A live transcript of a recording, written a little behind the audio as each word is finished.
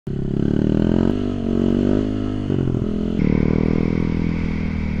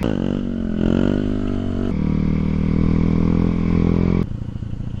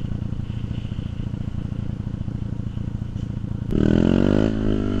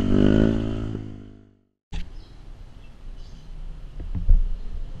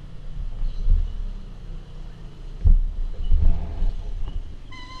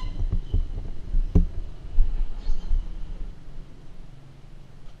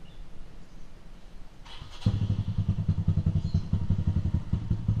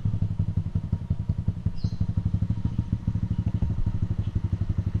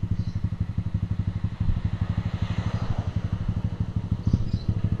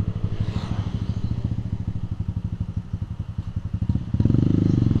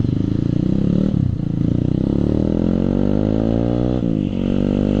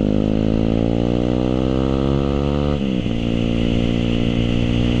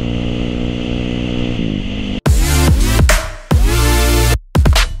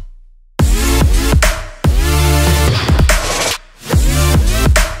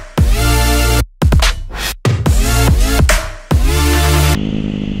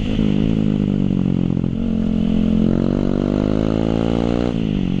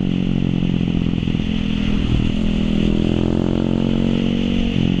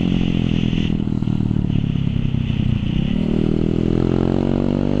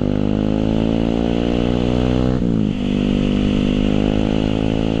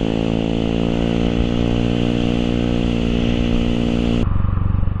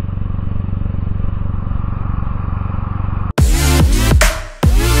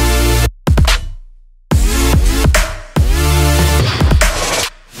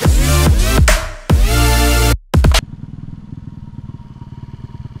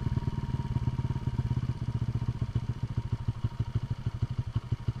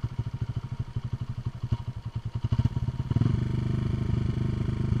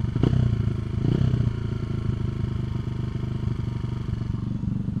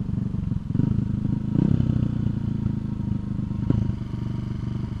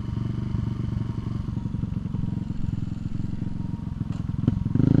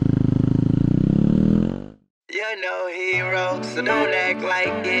You're no hero, so don't act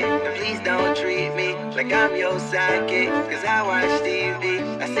like it. And please don't treat me like I'm your sidekick. Cause I watch TV,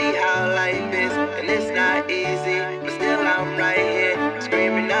 I see how life is, and it's not easy, but still I'm right here,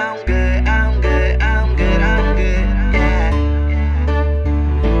 screaming I'm good, I'm good, I'm good, I'm good, yeah.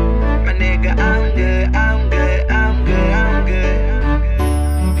 My nigga, I'm good, I'm good, I'm good, I'm good.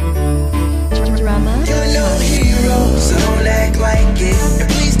 Drama. You're no hero, so don't act like it. And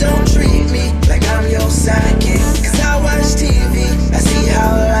please don't treat me like I'm your sidekick. Cause I watch TV, I see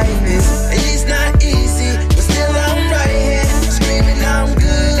how life is, and it's not easy, but still I'm right here, screaming I'm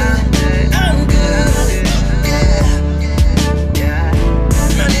good, I'm good, yeah.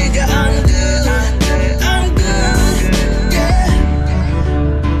 My nigga, I'm good, I'm good, yeah.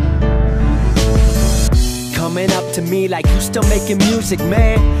 Coming up to me like you still making music,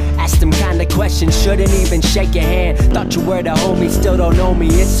 man. Ask them kind of questions, shouldn't even shake your hand. Thought you were the homie, still don't know me,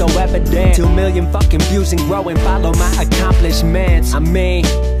 it's so evident. 2 million fucking views and growing, follow my accomplishments. I mean,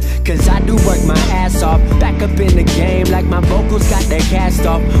 cause I do work my ass off, back up in the game like my vocals got their cast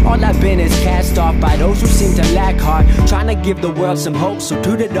off. All I've been is cast off by those who seem to lack heart, trying to give the world some hope, so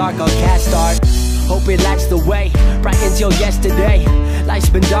to the dark I'll cast art. Hope it lights the way, bright until yesterday. Life's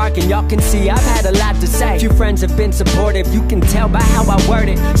been dark and y'all can see I've had a lot to say. Few friends have been supportive, you can tell by how I word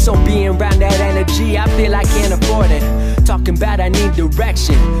it. So being around that energy, I feel I can't afford it. Talking about I need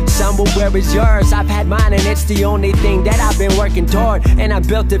direction, some will where is yours? I've had mine and it's the only thing that I've been working toward, and I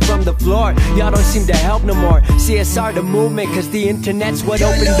built it from the floor. Y'all don't seem to help no more. CSR the movement, cause the internet's what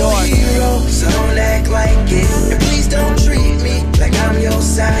opened doors. You're no hero, so don't act like it. And please don't treat me like I'm your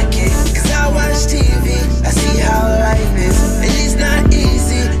sidekick. Cause I watch TV, I see how life is, and it's not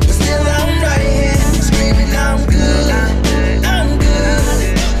easy, but still I'm right here, screaming I'm good, I'm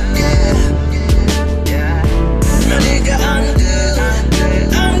good, yeah. My nigga, I'm good,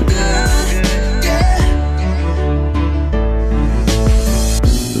 I'm good, yeah.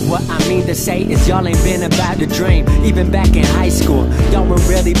 What I mean to say is y'all ain't been about the dream. Even back in high school, y'all weren't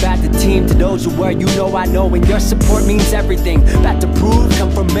really about the team. To those who were, you know I know, and your support means everything. About to prove,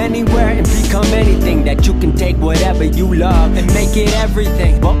 come from anywhere and become anything. That you can take whatever you love and make it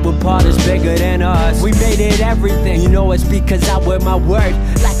everything. But what part is bigger than us? We made it everything. You know it's because I wear my word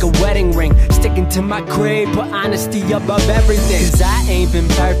like a wedding ring, sticking to my creed, put honesty above everything. Cause I ain't been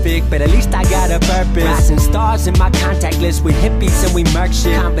perfect, but at least I got a purpose. Rising stars in my contact list with hippies and we murk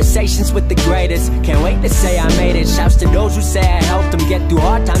shit. Conversations with the greatest, can't wait to say I made it. Shouts to those who say I helped them get through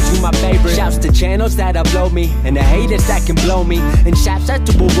hard times, you my favorite. Shouts to channels that upload me, and the haters that can blow me. And shouts out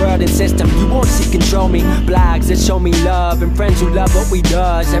to a world and system you won't see control me. Blogs that show me love, and friends who love what we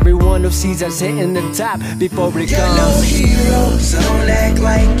does. Everyone who sees us hitting the top before it comes. You're no hero, so don't act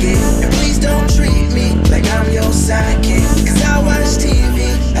like it. And please don't treat me like I'm your sidekick. Cause I watch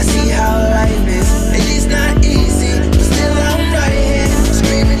TV, I see how life is, and it's not easy, but still I'm right here,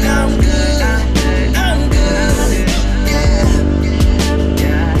 screaming I'm good, I'm good, yeah.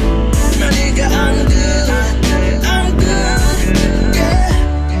 My nigga, I'm good, I'm good, yeah.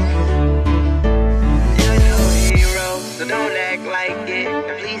 You're no hero, so don't act like it.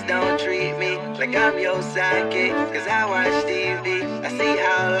 And please don't treat me like I'm your sidekick. Cause I watch TV, I see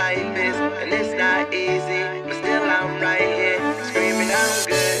how life is, and it's not easy,